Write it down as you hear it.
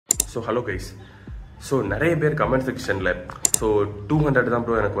So hello guys. So நிறைய பேர் comment செக்ஷன்ல ஸோ 200 தான்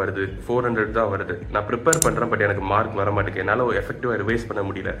ப்ரோ எனக்கு வருது, 400 தான் வருது, நான் ப்ரிப்பேர் பண்ணுறேன் பட் எனக்கு மார்க் வர மாட்டேங்குது, என்னால் எஃபெக்டிவாக ரிவைஸ் பண்ண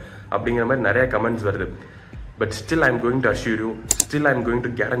முடியல அப்படிங்கிற மாதிரி நிறைய கமெண்ட்ஸ் வருது. But still I'm going to assure you, still I'm going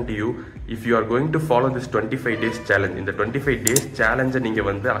to guarantee you, if you are going to follow this 25 days challenge, இந்த 25 days challenge நீங்கள்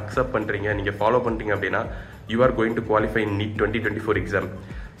வந்து அக்செப்ட் பண்ணுறீங்க, நீங்கள் ஃபாலோ பண்ணுறீங்க அப்படின்னா you are going to qualify in Neet 2024 exam.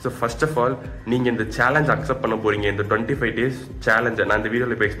 So first of all, நீங்கள் இந்த challenge accept பண்ண போகிறீங்க. இந்த 25 days சேலஞ்சை நான் இந்த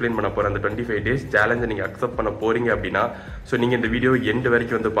வீடியோவில் இப்போ எக்ஸ்பிளைன் பண்ண போகிறேன். அந்த 25 days சேலஞ்சை நீங்கள் அக்செப்ட் பண்ண போகிறீங்க அப்படின்னா ஸோ நீங்கள் இந்த வீடியோ எண்ட்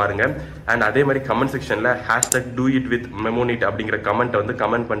வரைக்கும் வந்து பாருங்கள். அண்ட் அதே மாதிரி கமெண்ட் செக்ஷனில் #doitwithmemonit அப்படிங்கிற கமெண்ட்டை வந்து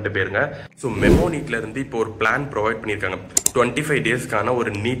கமெண்ட் பண்ணிட்டு போயிருங்க. ஸோ மெமோனிட்லேருந்து இப்போ ஒரு பிளான் ப்ரொவைட் பண்ணியிருக்காங்க. 25 டேஸ்க்கான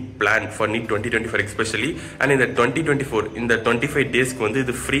ஒரு NEET plan for NEET 2024 especially. And இந்த 2024 இந்த 25 டேஸ்க்கு வந்து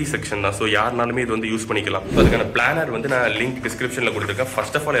இது ஃப்ரீ செக்ஷன் தான். ஸோ யாருனாலுமே இது வந்து யூஸ் பண்ணிக்கலாம். ஸோ அதுக்கான பிளானர் வந்து நான் லிங்க் டிஸ்கிரிப்ஷனில் கொடுத்துருக்கேன்.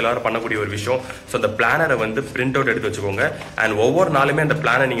 ஃபர்ஸ்ட் ஆஃப் ஆல் எல்லாரும் பண்ணக்கூடிய ஒரு விஷயம், ஸோ அந்த பிளானரை வந்து பிரிண்ட் அவுட் எடுத்து வச்சுக்கோங்க. அண்ட் ஒவ்வொரு நாளுமே அந்த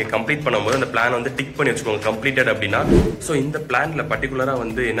பிளானை நீங்கள் கம்ப்ளீட் பண்ணும்போது அந்த பிளான் வந்து டிக் பண்ணி வச்சுக்கோங்க கம்ப்ளீட்டட் அப்படின்னா. ஸோ இந்த பிளானில் பர்டிகுலராக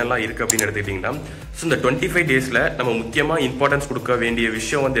வந்து என்னெல்லாம் இருக்குது அப்படின்னு எடுத்துக்கிட்டிங்கன்னா, ஸோ இந்த 25 டேஸில் நம்ம முக்கியமாக இம்பார்ட்டன்ஸ் கொடுக்க வேண்டிய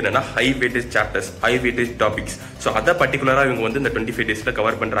விஷயம் வந்து என்னென்னா high weightage chapters, high weightage topics. So அதை பர்டிகுலராக இவங்க வந்து இந்த 25 டேஸில்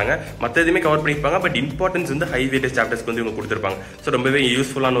கவர் பண்ணுறாங்க. மற்ற எதுவுமே கவர் பண்ணியிருப்பாங்க, பட் இம்பார்ட்டன்ஸ் வந்து ஹை வெயிட்டேஜ் சாப்டர்ஸ்க்கு வந்து இவங்க கொடுத்துருப்பாங்க. ஸோ ரொம்பவே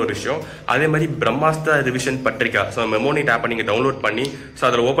யூஸ்ஃபுல்லான ஒரு விஷயம். அதே மாதிரி பிரம்மாஸ்திரா ரிவிஷன் பத்திரிக்கா, ஸோ மெமோனிட் ஆப்பை நீங்கள் டவுன்லோட் பண்ணி ஸோ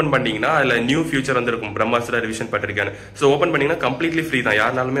அதில் ஓப்பன் பண்ணிங்கன்னா அதில் நியூ ஃபியூச்சர் வந்து இருக்கும் பிரம்மாஸ்திரா ரிவிஷன் பத்திரிக்கான்னு. ஸோ ஓப்பன் பண்ணிங்கன்னா கம்ப்ளீட்லி ஃப்ரீ தான்,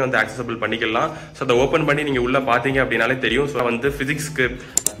 யாருனாலுமே வந்து ஆக்சசபிள் பண்ணிக்கலாம். ஸோ அதை ஓப்பன் பண்ணி நீங்கள் உள்ள பார்த்தீங்க அப்படின்னாலே தெரியும். ஸோ வந்து ஃபிசிக்ஸ்க்கு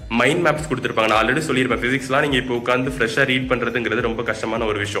மைண்ட் மேப்ஸ் கொடுத்துருப்பாங்க. நான் ஆல்ரெடி சொல்லியிருப்பேன், ஃபிசிக்ஸ்லாம் நீங்கள் இப்போ உட்காந்து ஃப்ரெஷ்ஷாக ரீட் பண்ணுறதுங்கிறது ரொம்ப கஷ்டமான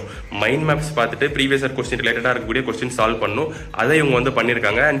ஒரு விஷயம். மைண்ட் மேப்ஸ் பார்த்துட்டு ப்ரீவியஸ் இயர் கொஸ்டின் ரிலேட்டடாக இருக்கக்கூடிய கொஸ்டின் சால்வ் பண்ணணும். அதை இவங்க வந்து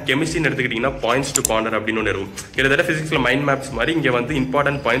பண்ணியிருக்காங்க. அண்ட் கெமிஸ்ட்ரின்னு எடுத்துக்கிட்டிங்கன்னா பாயிண்ட்ஸ் டு கார்னர் அப்படின்னு ஒன்று இருக்கும். கிட்டத்தட்ட ஃபிசிக்ஸில் மைண்ட் மேப்ஸ் மாதிரி இங்கே வந்து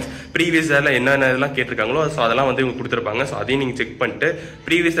இம்பார்ட்டன்ட் பாயிண்ட்ஸ் ப்ரீவியஸ் இயரில் என்னென்னலாம் கேட்டிருக்காங்களோ ஸோ அதெல்லாம் வந்து இவங்க கொடுத்துருப்பாங்க. ஸோ அதையும் நீங்கள் செக் பண்ணிட்டு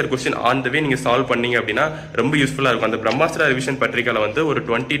previous year question on the வே நீங்கள் சால்வ் பண்ணீங்க அப்படின்னா ரொம்ப யூஸ்ஃபுல்லாக இருக்கும். அந்த பிரம்மாஸ்திரா ரிவிஷன் பத்திரிக்கையில் வந்து ஒரு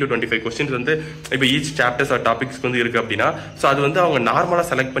 20 to 25 கொஸ்டின்ஸ் வந்து இப்போ ஈச் சாப்டர்ஸ் ஆர் டாபிக்ஸ்க்கு வந்து இருக்குது அப்படின்னா ஸோ அது வந்து அவங்க நார்மலாக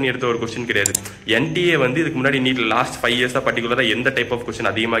செலக்ட் பண்ணி எடுத்த ஒரு கொஸ்டின் கிடையாது. என்டிஏ வந்து இதுக்கு முன்னாடி நீட் லாஸ்ட் 5 இயர்ஸாக பர்டிகுலராக எந்த டைப் ஆஃப் கொஸ்டின்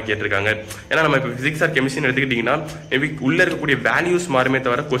அதிகமாக கேட்டிருக்காங்க. ஏன்னா நம்ம இப்போ ஃபிசிக்ஸ் ஆர் கெமிஸ்ட்ரி எடுத்துக்கிட்டிங்கன்னா மேபி உள்ள இருக்கக்கூடிய வேல்யூஸ் மாறுமே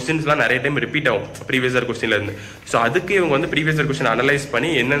தவிர கொஸ்டின்ஸ்லாம் நிறைய டைம் ரிப்பீட் ஆகும் ப்ரீவியஸ் இயர் கொஸ்டின்ல இருந்து. ஸோ அதுக்கு இவங்க வந்து ப்ரீவியஸ் இயர் கொஸ்டின் அனலைஸ்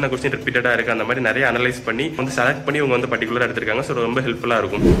பண்ணி என்னென்ன கொஸ்டின் ரிப்பீட்டடாக இருக்குது அந்த மாதிரி நிறைய அனலைஸ் பண்ணி வந்து செலக்ட் பண்ணி இவங்க வந்து பர்டிகுலராக எடுத்திருக்காங்க. ஸோ ரொம்ப ஹெல்ப்ஃபுல்லாக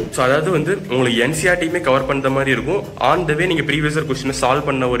இருக்கும். ஸோ அதாவது வந்து உங்களுக்கு என்சிஆர்டியுமே கவர் பண்ணுற மாதிரி இருக்கும். ஆன் த வே நீங்கள் ப்ரீவியஸ் இயர் கொஸ்டினை சால்வ்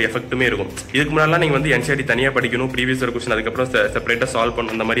பண்ண ஒரு எஃபெக்ட்டுமே இருக்கும். இதுக்கு முன்னாடிலாம் நீங்கள் வந்து என்சிஆர்டி தனியாக படிக்கணும், ப்ரீவியஸ் இயர் கொஸ்டின் அதுக்கப்புறம் செப்பரேட்டாக சால்வ்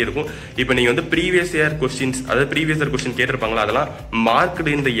பண்ண அந்த மாதிரி இருக்கும். இப்போ நீங்கள் வந்து ப்ரீவியஸ் இயர் கொஸ்டின்ஸ், அதாவது ப்ரீவியஸ் இயர் கொஸ்டின் கேட்டிருப்பாங்களா அதெல்லாம்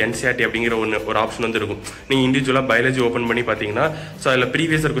மார்க்டு இந்த என்சிஆர்டி அப்படிங்கிற ஒரு ஆப்ஷன் வந்து இருக்கும். நீங்கள் இண்டிவிஜுவலாக பயாலஜி ஓப்பன் பண்ணி பார்த்தீங்கன்னா ஸோ அதில்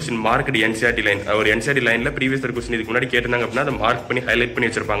previous year question marked NCERT line, ஒரு என்சிஆர்டி லைனில் ப்ரீவியஸ் இயர் கொஸ்டின் இதுக்கு முன்னாடி கேட்டிருந்தாங்க அப்படின்னா அதை மார்க் பண்ணி ஹைலைட் பண்ணி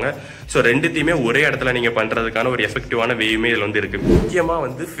வச்சிருப்பாங்க. ஸோ ரெண்டுத்தையுமே ஒரே இடத்துல நீங்கள் பண்ணுறதுக்கான ஒரு எஃபெக்டிவான வேயுமே இதில் வந்து இருக்குது. முக்கியமாக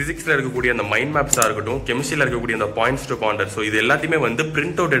வந்து ஃபிசிக்ஸில் இருக்கக்கூடிய அந்த மைண்ட் மேப்ஸாக இருக்கட்டும், கெமிஸ்ட்ரியில் இருக்கக்கூடிய அந்த பாயிண்ட்ஸ் டு கார்னர், ஸோ இது எல்லாத்தையுமே வந்து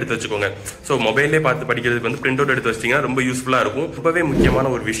பிரிண்ட் அவுட் எடுத்து வச்சுக்கோங்க. ஸோ மொபைலே பார்த்து படிக்கிறதுக்கு வந்து பிரிண்ட் அவுட் எடுத்து வச்சிங்கன்னா ரொம்ப யூஸ்ஃபுல்லாக இருக்கும். ரொம்பவே முக்கியமான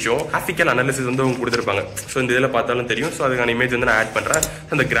ஒரு விஷயம் கிராஃபிக்கல் அனாலிசிஸ் வந்து அவங்க கொடுத்துருப்பாங்க. ஸோ இந்த இதில் பார்த்தாலும் தெரியும். ஸோ அதுக்கான இமேஜ் வந்து நான் ஆட் பண்ணுறேன்.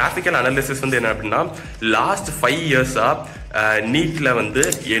 அந்த கிராஃபிக்கல் அனாலிசிஸ் வந்து என்ன அப்படின்னா லாஸ்ட் 5 இயர்ஸாக நீட்ல வந்து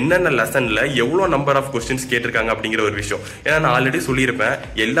என்னென்ன லெசன்ல எவ்வளோ நம்பர் ஆஃப் கொஸ்டின்ஸ் கேட்டிருக்காங்க அப்படிங்கிற ஒரு விஷயம். ஏன்னா நான் ஆல்ரெடி சொல்லியிருப்பேன்,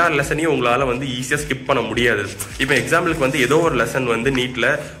 எல்லா லெசனையும் உங்களால் வந்து ஈஸியாக ஸ்கிப் பண்ண முடியாது. இப்போ எக்ஸாம்பிளுக்கு வந்து ஏதோ ஒரு லெசன் வந்து நீட்ல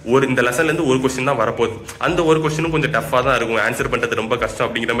இந்த லெசன்லேருந்து ஒரு கொஸ்டின் தான் வரப்போகுது, அந்த ஒரு கொஸ்டினும் கொஞ்சம் டஃபாக தான் இருக்கும், ஆன்சர் பண்ணுறது ரொம்ப கஷ்டம்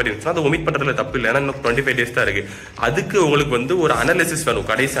அப்படிங்கிற மாதிரி இருந்துச்சுன்னா அதை ஒமிட் பண்ணுறதுல தப்பு இல்லை. ஏன்னா இன்னும் 25 டேஸ் தான் இருக்கு. அதுக்கு உங்களுக்கு வந்து ஒரு அனாலிசிஸ் வேணும்,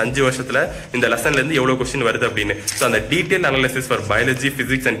 கடைசி 5 வருஷத்துல இந்த லெசன்லேருந்து எவ்வளோ கொஸ்டின் வருது அப்படின்னு. ஸோ அந்த detail analysis for biology,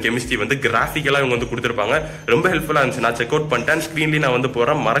 physics and chemistry வந்து கிராஃபிக்கலாக இவங்க வந்து கொடுத்துருப்பாங்க. ரொம்ப ஹெல்ப்ஃபுல்லாக இருந்துச்சு. நான் செக் பண்ணிட்டேன், ஸ்கிரீன்லயே நான் வந்து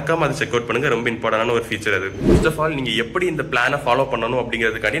போறேன், மறக்காம அதை செக் அவுட் பண்ணுங்க. ரொம்ப இம்பார்ட்டன்டான ஒரு ஃபீச்சர் அது. ஃபர்ஸ்ட் ஆஃப் ஆல் நீங்க எப்படி இந்த பிளானை ஃபாலோ பண்ணணும்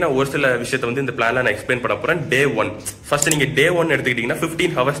அப்படிங்கிறதுக்காண்டி நான் ஒரு சில விஷயத்தை வந்து இந்த பிளான்ல நான் எக்ஸ்பிளைன் பண்ண போறேன். டே 1 ஃபர்ஸ்ட் நீங்க டே 1 எடுத்துக்கிட்டீங்கன்னா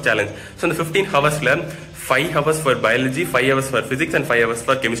 15 ஹவர்ஸ் சேலஞ்ச். ஸோ இந்த 15 ஹவர்ஸ்ல 5 hours for biology, 5 hours for physics and 5 hours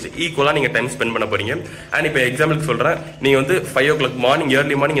for chemistry. ஈக்குவலா நீங்க டைம் ஸ்பெண்ட் பண்ண போறீங்க. அண்ட் இப்போ எக்ஸாம்பிளுக்கு சொல்றேன், நீங்க வந்து 5 o'clock மார்னிங்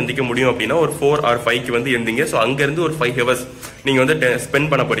ஏர்லி மார்னிங் எந்திக்க முடியும் அப்படின்னா ஒரு 4 or 5க்கு வந்து எந்திங்க. ஸோ அங்க இருந்து ஒரு 5 hours நீங்க வந்து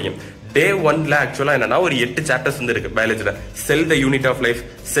ஸ்பெண்ட் பண்ண போறீங்க. டே 1ல ஆக்சுவலா என்னன்னா ஒரு 8 சாப்டர்ஸ் வந்து இருக்கு பயாலஜில. செல் the unit of life,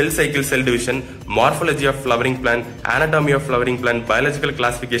 cell cycle, cell division, morphology of flowering plant, anatomy of flowering plant, biological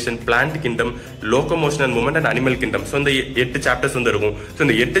classification, plant kingdom, locomotion and movement and animal kingdom. So இந்த 8 சாப்டர்ஸ் வந்து இருக்கும். ஸோ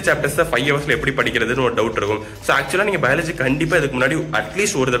இந்த 8 சாப்டர்ஸ் 5 ஹவர்ஸ்ல எப்படி படிக்கிறதுன்னு ஒரு doubt இருக்கும். So ஆக்சுவலா நீங்க biology கண்டிப்பா இதுக்கு முன்னாடி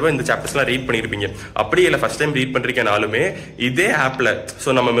அட்லீஸ்ட் ஒரு தடவை இந்த சாப்டர்ஸ்லாம் ரீட் பண்ணிருப்பீங்க. அப்படியே இல்லை ஃபர்ஸ்ட் டைம் ரீட் பண்றீங்கனாலுமே இதே ஆப்ல,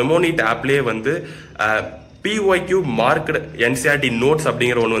 ஸோ நம்ம மெமோனிட் ஆப்லயே வந்து PYQ மார்க்டு NCERT நோட்ஸ்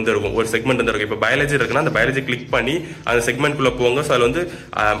அப்படிங்கிற ஒன்று வந்து இருக்கும், ஒரு செக்மெண்ட் வந்து இருக்கும். இப்போ பயாலஜி இருக்குன்னா அந்த பயாலஜி கிளிக் பண்ணி அந்த செக்மெண்ட்குள்ள போங்க. ஸோ அதில் வந்து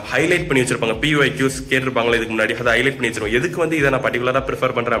ஹைலைட் பண்ணி வச்சிருப்பாங்க, PYQs கேட்டிருப்பாங்களா இதுக்கு முன்னாடி, அதை ஹைலைட் பண்ணி வச்சிருக்கோம். எதுக்கு வந்து இதை நான் பர்டிகுலராக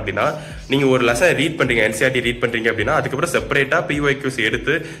ப்ரிஃபர் பண்ணுறேன் அப்படின்னா, நீங்கள் ஒரு லெசன் ரீட் பண்ணுறீங்க, NCERT ரீட் பண்ணுறீங்க அப்படின்னா அதுக்கப்புறம் செப்பரேட்டாக PYQs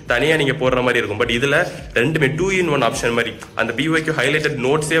எடுத்து தனியாக நீங்கள் போடுற மாதிரி இருக்கும். பட் இதில் ரெண்டுமே 2-in-1 ஆப்ஷன் மாதிரி அந்த PYQ ஹைலைட்டட்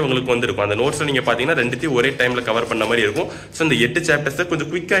நோட்ஸே உங்களுக்கு வந்து இருக்கும். அந்த நோட்ஸில் நீங்கள் பார்த்தீங்கன்னா ரெண்டுத்தையும் ஒரே டைமில் கவர் பண்ண மாதிரி இருக்கும். ஸோ இந்த 8 சாப்டர்ஸை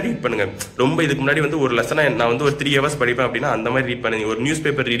கொஞ்சம் குயிக்காக ரீட் பண்ணுங்க. ரொம்ப இதுக்கு முன்னாடி வந்து ஒரு லெசனை நான் வந்து ஒரு 3 hours படிப்பேன் அப்படின்னா அந்த மாதிரி ரீட் பண்ணுங்க. ஒரு நியூஸ்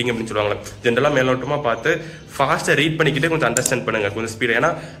பேப்பர் ரீடிங் அப்படின்னு சொல்லுவாங்க, ஜென்ரலாக மேலோட்டமாக பார்த்து ஃபாஸ்ட்டாக ரீட் பண்ணிக்கிட்டே கொஞ்சம் அண்டர்ஸ்டாண்ட் பண்ணுங்க, கொஞ்சம் ஸ்பீட். ஏன்னா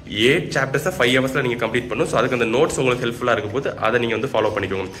 8 சாப்டர்ஸை 5 hours நீங்கள் கம்ப்ளீட் பண்ணணும். ஸோ அதுக்கு அந்த நோட்ஸ் உங்களுக்கு ஹெல்ப்ஃபுல்லாக இருக்கும் போது அதை நீங்கள் வந்து ஃபாலோ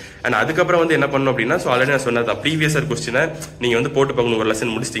பண்ணிக்கோங்க. அண்ட் அதுக்கப்புறம் வந்து என்ன பண்ணணும் அப்படின்னா, ஸோ ஆல்ரெடி நான் சொன்னது ப்ரீவியஸ் இயர் கொஸ்டினை நீங்கள் வந்து போட்டு பார்க்கணும் ஒரு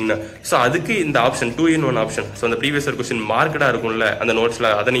லெசன் முடிச்சிட்டிங்கன்னா. ஸோ அதுக்கு இந்த ஆப்ஷன் 2-in-1 ஆப்ஷன், ஸோ அந்த ப்ரீவியஸ் இயர் கொஸ்டின் மார்க்கடாக இருக்கும்ல அந்த நோட்ஸில்,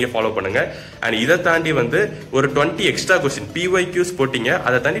 அதை நீங்கள் ஃபாலோ பண்ணுங்க. அண்ட் இதை தாண்டி வந்து ஒரு 20 எக்ஸ்ட்ரா கொஸ்டின் PYQs போட்டிங்க,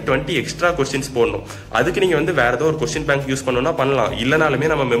 அதை தாண்டி 20 எக்ஸ்ட்ரா கொஸ்டின்ஸ் போடணும். அதுக்கு நீங்கள் வந்து வேற ஏதோ ஒரு கொஸ்டின் பேங்க் யூஸ் பண்ணணும்னா பண்ணலாம். இல்லைனாலுமே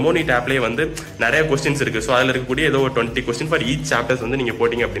நம்ம மெமோனிட் ஆப்லேயே வந்து நிறைய கொஸ்டின்ஸ் இருக்கு. ஸோ அதில் இருக்கக்கூடிய ஏதோ ஒரு 20 கொஸ்டின் ஃபார் ஈச் சாப்டர்ஸ் வந்து நீங்கள்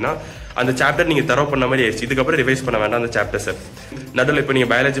போட்டிங்க அப்படின்னா அந்த சாப்டர் நீங்கள் தரவு பண்ண மாதிரி ஆயிடுச்சு. இதுக்கப்புறம் ரிவைஸ் பண்ண வேண்டாம் அந்த சாப்டர்ஸை. நடுவில் இப்போ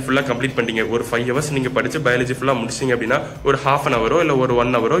நீங்கள் பயாலஜி ஃபுல்லாக கம்ப்ளீட் பண்ணிட்டீங்க, ஒரு 5 hours நீங்கள் படிச்சு பயாலஜி ஃபுல்லாக முடிச்சிங்க அப்படின்னா ஒரு ½ an hour இல்லை ஒரு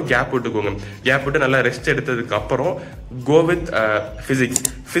 1 hour கேப் விட்டுக்கோங்க. கேப் விட்டு நல்லா ரெஸ்ட் எடுத்ததுக்கு அப்புறம் கோ வித் ஃபிசிக்ஸ்.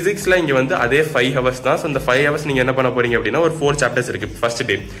 ஃபிசிக்ஸில் இங்கே வந்து அதே 5 hours தான். ஸோ அந்த 5 hours நீங்கள் என்ன பண்ண போறீங்க அப்படின்னா ஒரு 4 சாப்டர்ஸ் இருக்கு. First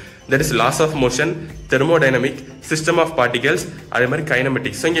day that is laws of motion, thermodynamic, system of particles, அதே மாதிரி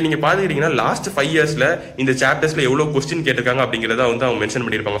கைனமெட்டிக்ஸ். ஸோ இங்கே நீங்கள் பார்த்துக்கிட்டீங்கன்னா லாஸ்ட் 5 yearsல இந்த சாப்டர்ஸ்ல எவ்வளோ கொஸ்டின் கேட்டிருக்காங்க அப்படிங்கிறத வந்து அவங்க மென்ஷன்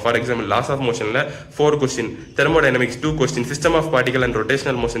பண்ணியிருப்பாங்க. For example loss of மோஷன்ல 4 question, thermodynamics 2 question, system of particle and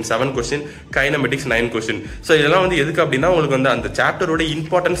rotational motion 7 question, kinematics 9 question. So இதெல்லாம் வந்து எதுக்கு அப்படின்னா உங்களுக்கு வந்து அந்த சாப்டரோட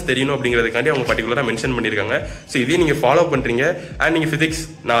இம்பார்ட்டன்ஸ் தெரியணும் அப்படிங்கிறதுக்காண்டி அவங்க பர்டிகுலராக மென்ஷன் பண்ணியிருக்காங்க. ஸோ இதையும் நீங்கள் ஃபாலோ பண்ணுறீங்க. அண்ட் நீங்கள் ஃபிசிக்ஸ்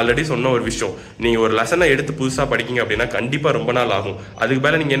நான் ஆல்ரெடி சொன்ன ஒரு விஷயம், நீங்கள் ஒரு லெசனை எடுத்து புதுசாக படிக்கிங்க அப்படின்னா கண்டிப்பாக ரொம்ப நாள் ஆகும். அதுக்கு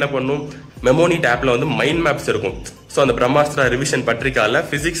மேலே நீங்கள் என்ன பண்ணணும், மெமோனிட் ஆப்ல வந்து மைண்ட் மேப்ஸ் இருக்கும். ஸோ அந்த பிரம்மாஸ்திரா ரிவிஷன் பத்திரிக்கால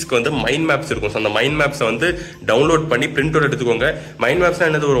பிசிக்ஸ்க்கு வந்து மைண்ட் மேப்ஸ் இருக்கும். ஸோ அந்த மைண்ட் மேப்ஸை வந்து டவுன்லோட் பண்ணி பிரிண்ட் அவுட் எடுத்துக்கோங்க. மைண்ட் மேப்ஸ்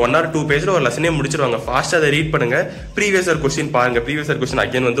என்னது, ஒரு 1 or 2 பேஜ்ல ஒரு லெசனே முடிச்சிருவாங்க. ஃபாஸ்ட்டாக அதை ரீட் பண்ணுங்க. ப்ரீவியஸ் இயர் கொஸ்டின் பாருங்க. ப்ரீவியஸ் இயர் கொஸ்டின்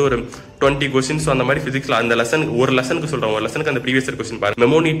அகைன் வந்து ஒரு 20 கொஸ்டின்ஸ் அந்த மாதிரி பிசிக்ஸ்ல அந்த லெசன் ஒரு லெசனுக்கு சொல்றோம், ஒரு லெசனுக்கு அந்த ப்ரீவியஸ் இயர் கொஸ்டின் பாருங்க.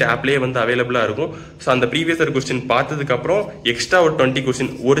 மெமோனிட் ஆப்லேயே வந்து அவைலபிளா இருக்கும். ஸோ அந்த ப்ரீவியஸ் இயர் கொஸ்டின் பார்த்ததுக்கு அப்புறம் எக்ஸ்ட்ரா ஒரு 20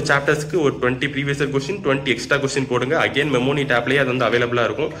 கொஸ்டின், ஒரு சாப்டர்ஸ்க்கு ஒரு 20 previous year question, 20 extra question போடுங்க. அகைன் மெமோனிட் ஆப்லேயே அது வந்து அவைலபிளா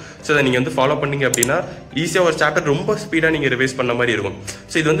இருக்கும். ஸோ அதை நீங்க வந்து ஃபாலோ பண்ணீங்க அப்படின்னா ஈஸியாக ஒரு சாப்டர் ரொம்ப ஸ்பீடா நீங்க ரிவைஸ் பண்ண மாதிரி இருக்கும்.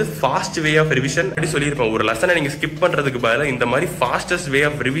 ஸோ இது வந்து ஃபாஸ்ட் வே ஆஃப் ரிவிஷன் அப்படி சொல்லியிருப்போம். ஒரு லெசனை நீங்க ஸ்கிப் பண்றதுக்கு பதிலாக இந்த மாதிரி ஃபாஸ்டஸ்ட் வே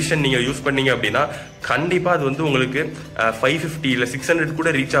ஆஃப் ரிவிஷன் நீங்க யூஸ் பண்ணீங்க அப்படின்னா கண்டிப்பா அது வந்து உங்களுக்கு 550 இல்ல 600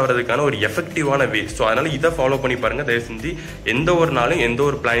 கூட ரீச் ஆகிறதுக்கான ஒரு எஃபெக்டிவான வே. ஸோ அதனால இதை ஃபாலோ பண்ணி பாருங்க. தயவு செஞ்சு எந்த ஒரு நாளும் எந்த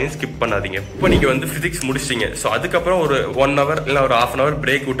ஒரு பிளானையும் ஸ்கிப் பண்ணாதீங்க. இப்போ நீங்க வந்து பிசிக்ஸ் முடிச்சிட்டீங்க. ஸோ அதுக்கப்புறம் ஒரு 1 hour இல்லை ஒரு ½ an hour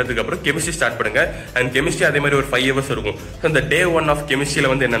பிரேக் விட்டதுக்கு அப்புறம் கெமிஸ்ட்ரி ஸ்டார்ட் பண்ணுங்க. அண்ட் கெமிஸ்ட்ரி அதே மாதிரி ஒரு 5 hours இருக்கும். ஸோ இந்த day 1 ஆஃப்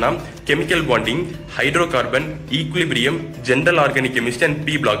கெமிஸ்ட்ரியில வந்து என்னன்னா chemical bonding, hydrocarbon, equilibrium, general organic chemistry and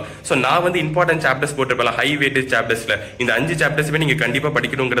B black. So நான் வந்து இம்பார்ட்டன்ட் சாப்டர்ஸ் போட்டிருப்பேன், ஹை வெயிட்டேஜ் சாப்டர்ஸ்ல இந்த 5 சாப்டர்ஸுமே நீங்க கண்டிப்பா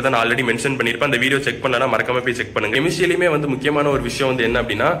படிக்கணுங்கிறத நான் ஆல்ரெடி மென்ஷன் பண்ணிருப்பேன். அந்த வீடியோ செக் பண்ணலன்னா மறக்காம போய் செக் பண்ணுங்க. கெமிஸ்ட்ரியிலுமே வந்து முக்கியமான ஒரு விஷயம் வந்து என்ன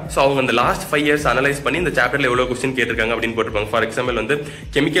அப்படின்னா, ஸோ அவங்க அந்த லாஸ்ட் 5 years அனலைஸ் பண்ணி இந்த சாப்டர்ல எவ்வளவு கொஸ்டின் கேட்டிருக்காங்க அப்படின்னு போட்டிருப்பாங்க. ஃபார் எக்ஸாம்பிள் வந்து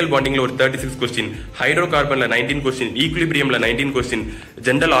கெமிக்கல் பாண்டிங்ல ஒரு 36 question, ஹைட்ரோகார்பன்ல 19 question, ஈக்குலிபிரியம்ல 19 question,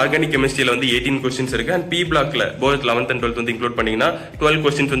 general organic கெமிஸ்ட்ரியில வந்து 18 கொஸ்டின்ஸ் இருக்கு. அண்ட் பி பிளாக்ல போத் 11th and 12th வந்து இன்க்ளூட் பண்ணீங்கன்னா 12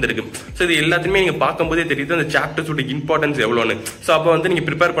 கொஸ்டின்ஸ் வந்து இருக்கு. ஸோ இது எல்லாத்தையுமே நீங்க பார்க்கும்போதே தெரியுது அந்த சாப்டர்ஸோட இம்பார்ட்டன்ஸ் எவ்வளோன்னு. ஸோ அப்போ வந்து நீங்க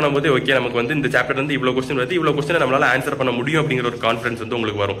ப்ரிப்பேர் பண்ணும்போது ஓகே நமக்கு வந்து இந்த சாப்டர் வந்து இவ்வளவு கொஸ்டின் வருது, இவ்வளவு கொஸ்டின் நம்மளால ஆன்சர் பண்ண முடியும் அப்படிங்கிற ஒரு கான்ஃபிடன்ஸ் வந்து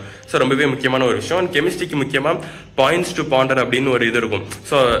உங்களுக்கு வரும். ஸோ ரொம்பவே முக்கியமான ஒரு விஷயம். கெமிஸ்ட்ரிக்கு முக்கியமா பாயிண்ட்ஸ் டு பாண்டர் அப்படின்னு ஒரு இது இருக்கும்.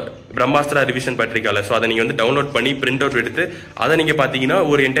 ஸோ பிரம்மாஸ்திரா ரிவிஷன் பத்திரிக்கால ஸோ அதை நீங்க வந்து டவுன்லோட் பண்ணி பிரிண்ட் அவுட் எடுத்து அதை நீங்க பாத்தீங்கன்னா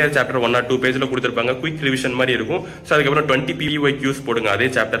ஒரு என்டையர் சாப்டர் 1 or 2 பேஜ்ல கொடுத்துருப்பாங்க. குயிக் ரிவிஷன் மாதிரி இருக்கும். ஸோ அதுக்கப்புறம் 20 PYQs போடுங்க அதே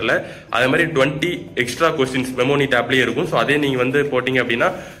சாப்டர்ல. அதே மாதிரி 20 எக்ஸ்ட்ரா கொஸ்டின்ஸ் மெமோனிட் ஆப்லயே இருக்கும். ஸோ அதே நீங்க வந்து போட்டீங்க அப்படின்னா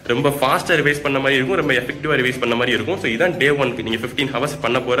ரொம்ப ஃபாஸ்டா ரிவைஸ் பண்ண மாதிரி இருக்கும், ரொம்ப எஃபெக்டிவா ரிவைஸ் பண்ண மாதிரி இருக்கும். ஸோ இதான் day 1 நீங்க 15 hours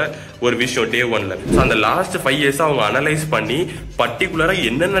பண்ண போற ஒரு விஷயம் day 1ல. ஸோ அந்த லாஸ்ட் 5 years அவங்க அனலைஸ் பண்ணி பர்டிகுலரா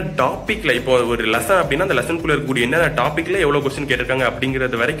என்னென்ன டாபிக்ல இப்போ ஒரு லெசன் அப்படின்னா அந்த லெசனுக்குள்ள இருக்கக்கூடிய என்னென்ன டாபிக்ல எவ்வளவு கொஸ்டின் கேட்டிருக்காங்க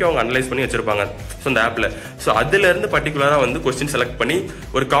அப்படிங்கிறது வரைக்கும் அவங்க அனலைஸ் பண்ணி வச்சிருப்பாங்க ஸோ அந்த ஆப்ல. ஸோ அதுல இருந்து பர்டிகுலரா வந்து கொஸ்டின் செலக்ட் பண்ணி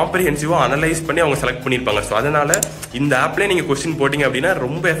ஒரு காம்ப்ரிஹென்சிவா அனலைஸ் பண்ணி அவங்க செலக்ட் பண்ணிருப்பாங்க. ஸோ அதனால இந்த ஆப்ல நீங்க கொஸ்டின் போட்டீங்க அப்படின்னா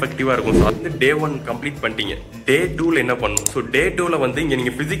ரொம்ப எஃபெக்டிவா இருக்கும். ஸோ அது day 1 கம்ப்ளீட் பண்ணிட்டீங்க. day 2ல என்ன பண்ணும்? ஸோ day 2ல வந்து இங்க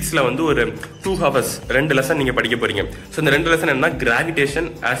நீங்க பிசிக்ஸ்ல வந்து ஒரு 2 hours 2 லெசன் நீங்க படிக்க போறீங்க. ஸோ இந்த 2 லெசன் என்ன, gravitation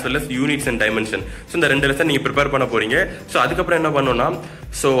as well as units and dimension. So இந்த 2 லெசன் நீங்க ப்ரிப்பேர் பண்ண போறீங்க. ஸோ அதுக்கப்புறம் என்ன பண்ணணும்னா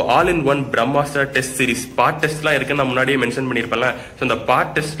so all in one Brahmastra test series part டெஸ்ட்லாம் இருக்குன்னு நான் முன்னாடியே மென்ஷன் பண்ணியிருப்பேன். ஸோ இந்த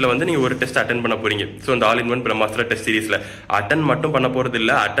பார்ட் டெஸ்ட்ல வந்து நீங்க ஒரு டெஸ்ட் அட்டன் பண்ண போறீங்க. ஸோ இந்த all in one Brahmastra test சீரிஸ்ல attend மட்டும் பண்ண போறது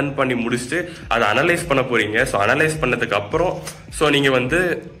இல்ல, அட்டன் பண்ணி முடிச்சுட்டு அதை அனலைஸ் பண்ண போறீங்க. ஸோ அனலைஸ் பண்ணதுக்கு அப்புறம் ஸோ நீங்க வந்து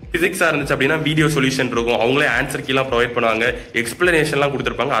பிசிக்ஸா இருந்துச்சு அப்படின்னா வீடியோ சொல்யூஷன் இருக்கும், அவங்களே ஆன்சர் கீழே ப்ரொவைட் பண்ணுவாங்க, எக்ஸ்பிளனேஷன்லாம்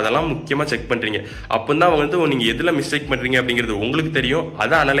கொடுத்துருப்பாங்க. அதெல்லாம் முக்கியமா செக் பண்றீங்க. அப்பதான் அவங்க வந்து நீங்க எதுல மிஸ்டேக் பண்றீங்க அப்படிங்கிறது உங்களுக்கு தெரியும்.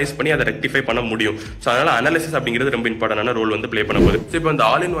 அதை அனலைஸ் பண்ணி அதை ரெக்டிஃபை பண்ண முடியும். ஸோ அதனால அனாலிசிஸ் அப்படிங்கிறது ரொம்ப இம்பார்ட்டன்டான ரோல் வந்து ப்ளே பண்ண போகுது. ஸோ இப்போ இந்த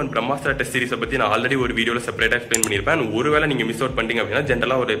all in one Brahmastra test சீரிஸை பத்தி நான் ஆல்ரெடி ஒரு வீடியோல செப்பரேட்டா எக்ஸ்பிளைன் பண்ணியிருப்பேன். ஒருவேளை நீங்க மிஸ் அவுட் பண்ணிட்டீங்க அப்படின்னா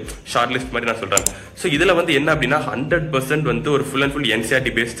ஜென்ரலா ஒரு ஷார்ட் லிஸ்ட் மாதிரி நான் சொல்றேன். ஸோ இதுல வந்து என்ன அப்படின்னா 100% வந்து ஒரு full and full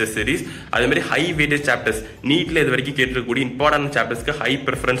NCERT based test series. அதே மாதிரி ஹை வெயிட்டேஜ் சாப்டர்ஸ், நீட்ல இது வரைக்கும் கேட்டிருக்கக்கூடிய இம்பார்ட்டன்ட் சாப்டர்ஸ்க்கு ஹை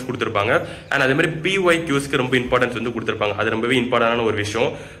ப்ரிஃபரன்ஸ் கொடுத்துருப்பாங்க. அண்ட் அதே மாதிரி PYQஸ்க்கு ரொம்ப இம்பார்ட்டன்ஸ் வந்து கொடுத்துருப்பாங்க. அது ரொம்பவே இம்பார்ட்டன்டான ஒரு விஷயம்.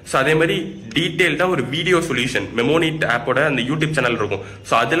 ஸோ அதே மாதிரி டீடைல்டா ஒரு வீடியோ சொல்யூஷன் மெமோனிட் ஆப்போட அந்த யூடியூப் சேனல் இருக்கும்.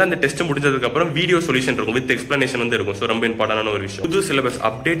 ஸோ அதுல அந்த டெஸ்ட் முடிஞ்சதுக்கு அப்புறம் வீடியோ சொல்யூஷன் இருக்கும், வித் எக்ஸ்பிளனேஷன் வந்து இருக்கும். ஸோ ரொம்ப இம்பார்ட்டன்டான ஒரு விஷயம். புது சிலபஸ்,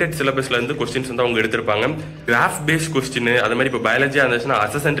 அப்டேட்டட் சிலபஸ்ல இருந்து கொஸ்டின்ஸ் வந்து அவங்க எடுத்திருப்பாங்க. கிராஃப் பேஸ்ட் கொஸ்டின், அதே மாதிரி இப்போ பயாலஜியா இருந்துச்சுன்னா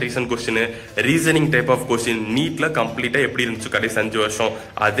assess and reason question, reasoning type of question. நீட்ல கம்ப்ளீட்டா எப்படி இருந்துச்சு கடைசி 5 வருஷம்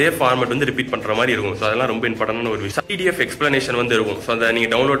அதே ஃபார்மேட் வந்து ரிப்பீட் பண்ற மாதிரி இருக்கும். ஸோ அதெல்லாம் ரொம்ப இம்பார்ட்டன்டான ஒரு விஷயம். PDF எக்ஸ்பிளனேஷன் வந்து இருக்கும். ஸோ அதை நீங்க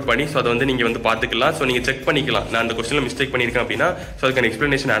டவுன்லோட் பண்ணி ஸோ அதை வந்து நீங்க வந்து பாத்துக்கலாம். ஸோ நீங்க செக் பண்ணிக்கலாம், நான் அந்த கொஸ்டின்ல மிஸ்டேக் பண்ணிருக்கேன் அப்படின்னா ஸோ அதுக்கான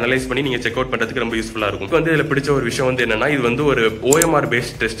எக்ஸ்பிளனேஷன் அனலைஸ் பண்ணி நீங்க செக் அவுட் பண்றதுக்கு ரொம்ப யூஸ்ஃபுல்லா இருக்கும். இப்போ வந்து இதுல பிடிச்ச ஒரு விஷயம் வந்து என்னன்னா, இது வந்து ஒரு OMR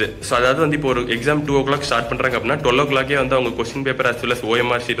பேஸ்ட் டெஸ்ட். ஸோ அதாவது வந்து இப்போ ஒரு எக்ஸாம் 2 o'clock ஸ்டார்ட் பண்றாங்க அப்படின்னா 12 o'clock வந்து அவங்க question paper as well as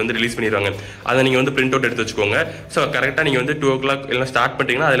OMR sheet வந்து ரிலீஸ் பண்ணிடுவாங்க. அதை நீங்க வந்து பிரிண்ட் அவுட் எடுத்து வச்சுக்கோங்க. ஸோ கரெக்டா நீங்க வந்து 2 o'clock எல்லாம் ஸ்டார்ட்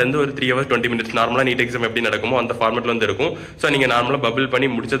பண்ணிட்டீங்கன்னா அதுல இருந்து ஒரு 3 hours 20 minutes நார்மலா நீட் எக்ஸாம் எப்படி நடக்குமோ அந்த ஃபார்மேட்ல வந்து இருக்கும். ஸோ நீங்க நார்மலா பபிள் பண்ணி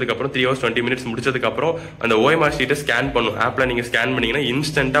முடிச்சதுக்கு அப்புறம் 3 hours 20 minutes முடிச்சதுக்கு அப்புறம் அந்த OMR ஷீட்டை ஸ்கேன் பண்ணும். ஆப்ல நீங்க ஸ்கேன் பண்ணீங்கன்னா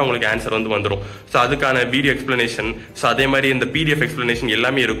இன்ஸ்டன்டா உங்களுக்கு ஆன்சர் வந்து வந்துடும். ஸோ அதுக்கான வீடியோ எக்ஸ்பிளனேஷன், ஸோ அதே மாதிரி இந்த PDF எக்ஸ்பிளனேஷன்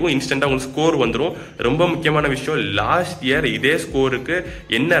எல்லாமே இருக்கும். இன்ஸ்டன்டா உங்களுக்கு ஸ்கோர் வந்துடும். ரொம்ப முக்கியமான விஷயம், லாஸ்ட் இயர் இதே ஸ்கோருக்கு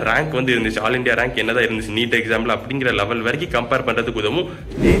என்ன ரேங்க் வந்து இருந்துச்சு, ஆல் இந்தியா ரேங்க் என்னதான் இருந்துச்சு நீட் எக்ஸாம்ல அப்படிங்கிற லெவல் வரைக்கும் கம்பேர் பண்றதுக்கு உதவும்.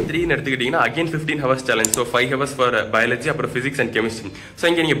 Day 3 எடுத்துக்கிட்டீங்கன்னா again 15 hours challenge. So 5 hours for biology, அப்புறம் பிசிக்ஸ் அண்ட் கெமிஸ்ட்ரி. ஸோ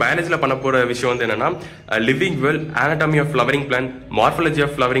இங்க நீங்க பயாலஜில பண்ண போற விஷயம் வந்து என்னன்னா living well, anatomy of flowering plant, morphology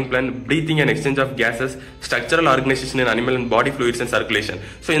of flowering plant, breathing and exchange of gases, structural organization in animal and body fluids and circulation.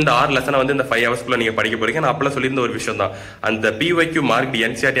 So இந்த 6 லெசனை வந்து இந்த 5 hours நீங்க படிக்க போறீங்க. நான் அப்பல சொல்லியிருந்த ஒரு விஷயம் தான், அந்த PYQ மார்க்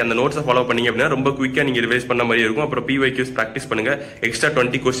NCERT அந்த நோட்ஸை ஃபாலோ பண்ணீங்க அப்படின்னா ரொம்ப குயிக்கா நீங்க ரிவைஸ் பண்ண மாதிரி இருக்கும். அப்புறம் PYQs பிராக்டிஸ் பண்ணுங்க. எக்ஸ்ட்ரா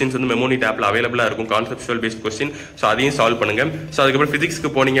 20 கொஸ்டின்ஸ் வந்து மெமோனிட் ஆப்ல அவைலபிளா இருக்கும், கான்செப்சுவல் பேஸ்ட் கொஸ்டின். ஸோ அதையும் சால்வ் பண்ணுங்க. ஸோ அதுக்கப்புறம்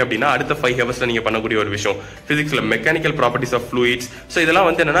பிசிக்ஸ்க்கு போனீங்க அப்படின்னா அடுத்த 5 hours நீங்க பண்ணக்கூடிய ஒரு விஷயம் பிசிக்ஸ்ல mechanical properties of fluids. So இதெல்லாம்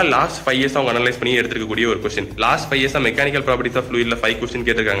வந்து என்னன்னா லாஸ்ட் 5 years அவங்க அனலைஸ் பண்ணி எடுத்துக்கக்கூடிய ஒரு question. Last 5 years mechanical properties of ஃப்ளூயிட்ல 5 question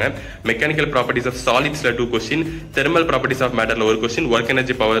கேட்டிருக்காங்க. Mechanical properties of சாலிட்ஸ்ல 2 question, thermal properties of மேட்டர்ல 1 question, work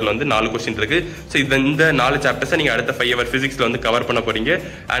energy பவர்ல வந்து 4 கொஸ்டின் இருக்கு. ஸோ இந்த 4 சாப்டர்ஸ் நீங்க அடுத்த 5 hour பிசிக்ஸ்ல வந்து கவர் பண்ண போறீங்க.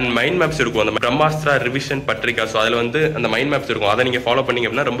 அண்ட் மைண்ட் மேப்ஸ் இருக்கும், அந்த பிரம்மாஸ்திரா ரிவிஷன் பத்திரிகா. ஸோ அதுல வந்து அந்த மைண்ட் மேப்ஸ் இருக்கும், அதை நீங்க ஃபாலோ பண்ணீங்க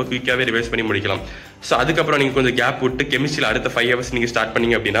அப்படின்னா ரொம்ப குயிக்காவே ரிவைஸ் பண்ணி முடிக்கலாம். ஸோ அதுக்கப்புறம் நீங்க கொஞ்சம் கேப் விட்டு கெமிஸ்ட்ரியில் அடுத்த 5 hours நீங்க ஸ்டார்ட்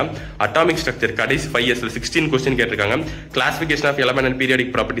பண்ணீங்க அப்படின்னா அட்டாமிக் ஸ்ட்ரக்சர் கடைசி 5 yearsல 16 கொஸ்டின் கேட்டிருக்காங்க. Classification of element and periodic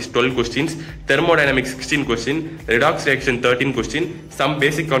properties 12 questions, thermodynamics 16 question, redox reaction 13 question, some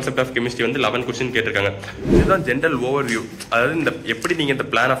basic concept of chemistry வந்து 11 கொஸ்டின் கேட்டிருக்காங்க. இதுதான் ஜென்ரல் ஓவர்வியூ, அதாவது இந்த எப்படி நீங்க இந்த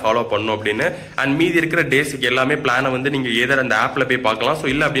பிளானை ஃபாலோ பண்ணணும் அப்படின்னு. அண்ட் மீதி இருக்கிற டேஸ்க்கு எல்லாமே பிளானை வந்து நீங்க ஏதர் அந்த ஆப்ல போய் பார்க்கலாம். ஸோ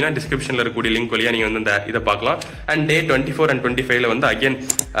இல்ல அப்படின்னா டிஸ்கிரிப்ஷன்ல இருக்கக்கூடிய லிங்க் வழியா நீங்க வந்து இந்த இதை பார்க்கலாம். அண்ட் Day 24 and 25ல வந்து அகைன்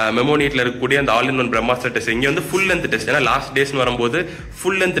மெமோனிட்ல இருக்கக்கூடிய அந்த all in one Brahmastra test. இங்க வந்து ஃபுல் லென்த் டெஸ்ட், ஏன்னா லாஸ்ட் டேஸ் வரும்போது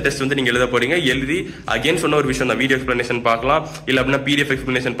ஃபுல் லென்த் டெஸ்ட் வந்து நீங்க எழுத போறீங்க. எழுதி அகைன் சொன்ன ஒரு விஷயம் தான், வீடியோ எக்ஸ்பிளனேஷன் பார்க்கலாம், இல்ல அப்படின்னா PDF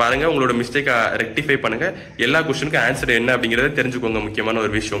எக்ஸ்பிளனேஷன் பாருங்க, உங்களோட மிஸ்டேக்கை ரெக்டிஃபை பண்ணுங்க, எல்லா கொஸ்டினுக்கும் ஆன்சர் என்ன அப்படிங்கறத தெரிஞ்சுக்கோங்க. முக்கியமான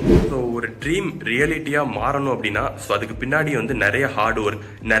ஒரு விஷயம். ஸோ ஒரு ட்ரீம் ரியாலிட்டியா மாறணும் அப்படின்னா ஸோ அதுக்கு பின்னாடி வந்து நிறைய ஹார்ட் ஒர்க்,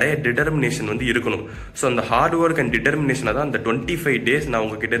 நிறைய டிட்டர்மினேஷன் வந்து இருக்கணும். ஸோ அந்த ஹார்ட் ஒர்க் அண்ட் டிட்டர்மினேஷனை தான் இந்த 25 days நான்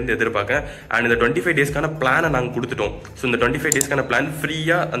உங்ககிட்ட இருந்து எதிர்பார்க்கேன். அண்ட் இந்த 25 daysக்கான பிளானை நாங்கள் கொடுத்துட்டோம். ஸோ இந்த 25 daysக்கான பிளான்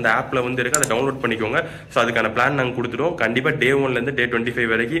ஃப்ரீயா அந்த ஆப்ல வந்து இருக்கு, அதை டவுன்லோட் பண்ணிக்கோங்க. ஸோ அதுக்கான பிளான் நாங்கள் கொடுத்துட்டோம். கண்டிப்பா Day 1ல இருந்து Day 25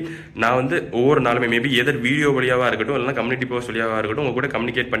 வரைக்கும் நான் வந்து ஒவ்வொரு நாளுமே மேபி எதர் வீடியோ வழியாவா இருக்கட்டும், இல்லைன்னா கம்யூனிட்டி போஸ்ட் வழியாவா இருக்கட்டும், உங்க கூட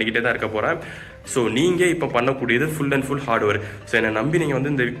கம்யூனிகேட் பண்ணிக்கிட்டே தான் இருக்க போறேன். ஸோ நீங்க இப்போ பண்ணக்கூடியது full and full hard work. So என்னை நம்பி நீங்க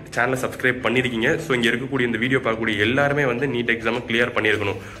வந்து இந்த சேனலை சப்ஸ்கிரைப் பண்ணிருக்கீங்க. ஸோ இங்க இருக்கக்கூடிய இந்த வீடியோ பார்க்கக்கூடிய எல்லாருமே வந்து நீட் எக்ஸாம் கிளியர்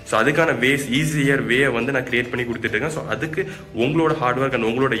பண்ணிருக்கணும். ஸோ அதுக்கான வேஸ் ஈஸியர் வே வந்து நான் கிரியேட் பண்ணி கொடுத்துட்டு இருக்கேன். ஸோ அதுக்கு உங்களோட ஹார்ட் ஒர்க் அண்ட்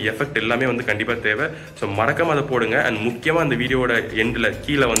உங்களோட எஃபெக்ட் எல்லாமே வந்து கண்டிப்பா தேவை. ஸோ மறக்காம அதை போடுங்க. அண்ட் முக்கியமா அந்த வீடியோட எண்ட்ல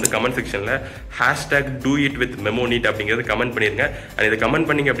கீழே வந்து கமெண்ட் செக்ஷன்ல #doitwithmemoneet அப்படிங்கிறது கமெண்ட் பண்ணிருங்க. அண்ட் இதை கமெண்ட்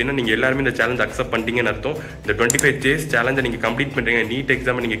பண்ணீங்க அப்படின்னா நீங்க எல்லாருமே இந்த சேலஞ்ச் அக்செப்ட் பண்ணிட்டீங்கன்னு அர்த்தம். இந்த 25 days சேலஞ்சை நீங்க கம்ப்ளீட் பண்றீங்க, நீட்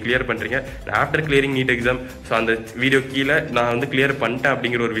எக்ஸாம் நீங்க கிளியர் பண்றீங்க. After clearing NEET exam so அந்த வீடியோ கீழே நான் வந்து கிளியர் பண்ணிட்டேன்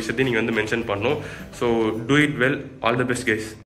அப்படிங்கிற ஒரு விஷயத்தையும் நீங்க வந்து மென்ஷன் பண்ணணும். So do it well, all the best guys.